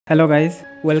Hello guys,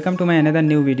 welcome to my another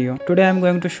new video. Today I am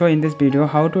going to show in this video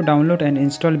how to download and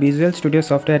install Visual Studio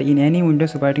software in any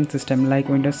Windows operating system like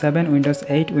Windows 7, Windows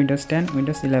 8, Windows 10,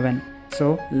 Windows 11.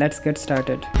 So let's get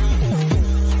started.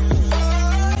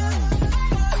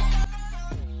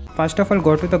 First of all,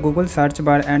 go to the Google search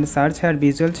bar and search here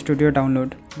Visual Studio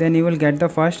Download. Then you will get the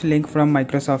first link from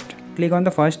Microsoft. Click on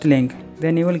the first link.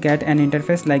 Then you will get an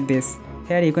interface like this.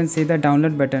 Here you can see the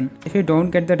download button. If you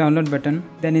don't get the download button,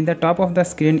 then in the top of the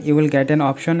screen you will get an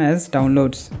option as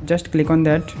downloads. Just click on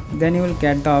that. Then you will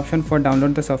get the option for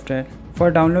download the software.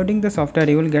 For downloading the software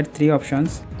you will get three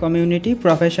options: Community,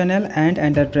 Professional and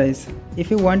Enterprise.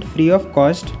 If you want free of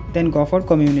cost, then go for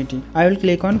Community. I will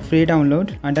click on free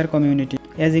download under Community,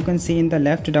 as you can see in the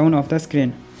left down of the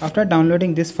screen. After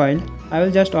downloading this file, I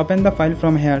will just open the file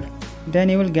from here. Then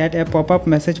you will get a pop-up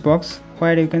message box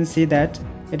where you can see that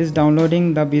it is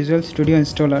downloading the Visual Studio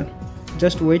installer.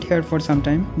 Just wait here for some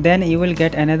time. Then you will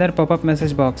get another pop-up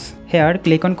message box. Here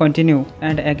click on continue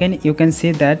and again you can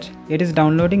see that it is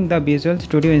downloading the Visual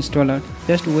Studio installer.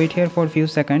 Just wait here for few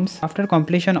seconds. After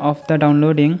completion of the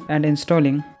downloading and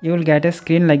installing, you will get a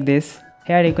screen like this.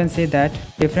 Here you can see that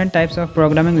different types of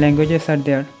programming languages are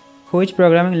there. Which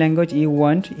programming language you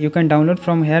want, you can download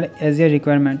from here as your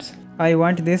requirements. I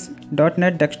want this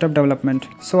 .NET desktop development,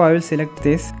 so I will select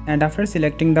this, and after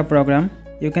selecting the program,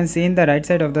 you can see in the right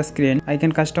side of the screen I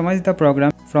can customize the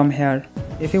program from here.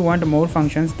 If you want more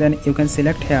functions, then you can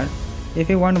select here.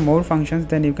 If you want more functions,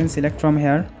 then you can select from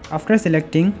here. After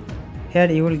selecting,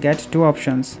 here you will get two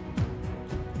options.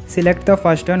 Select the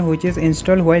first one, which is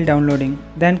install while downloading.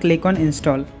 Then click on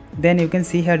install. Then you can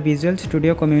see here Visual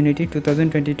Studio Community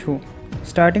 2022.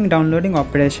 Starting downloading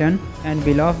operation, and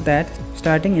below of that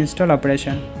starting install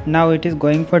operation. Now it is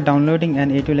going for downloading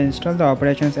and it will install the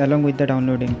operations along with the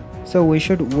downloading. So we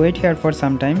should wait here for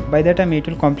some time. By the time it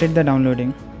will complete the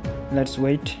downloading. Let's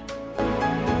wait.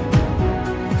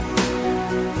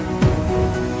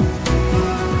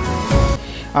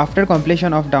 After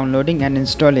completion of downloading and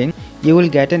installing, you will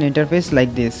get an interface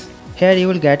like this. Here you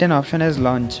will get an option as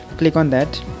launch. Click on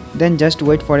that. Then just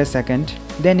wait for a second.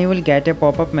 Then you will get a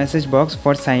pop-up message box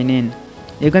for sign in.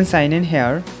 You can sign in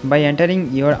here by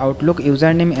entering your Outlook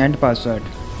username and password.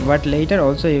 But later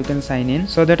also you can sign in,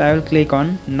 so that I will click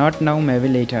on not now, maybe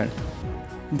later.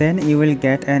 Then you will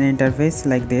get an interface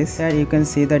like this. Here you can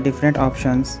see the different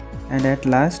options, and at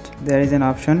last there is an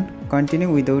option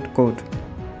continue without code.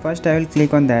 First I will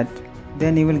click on that.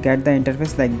 Then you will get the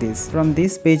interface like this. From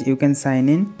this page you can sign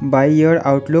in by your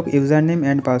Outlook username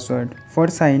and password. For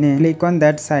sign in, click on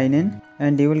that sign in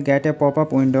and you will get a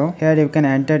pop-up window. Here you can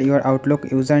enter your Outlook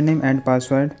username and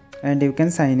password and you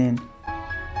can sign in.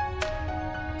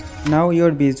 Now your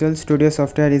Visual Studio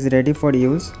software is ready for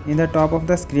use. In the top of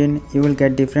the screen you will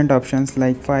get different options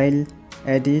like file,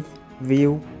 edit,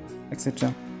 view,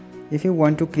 etc. If you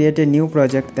want to create a new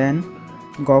project, then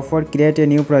go for create a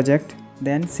new project.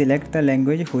 Then select the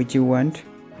language which you want.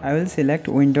 I will select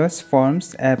Windows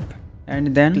Forms app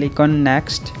and then click on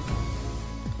next.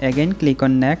 Again click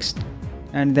on next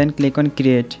and then click on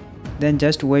create. Then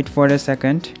just wait for a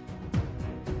second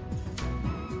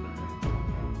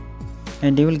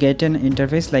and you will get an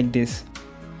interface like this.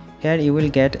 Here you will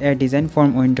get a design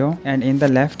form window and in the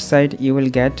left side you will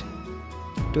get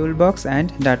toolbox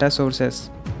and data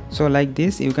sources. So like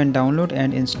this you can download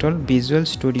and install Visual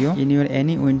Studio in your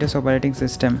any Windows operating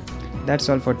system. That's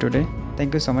all for today.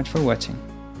 Thank you so much for watching.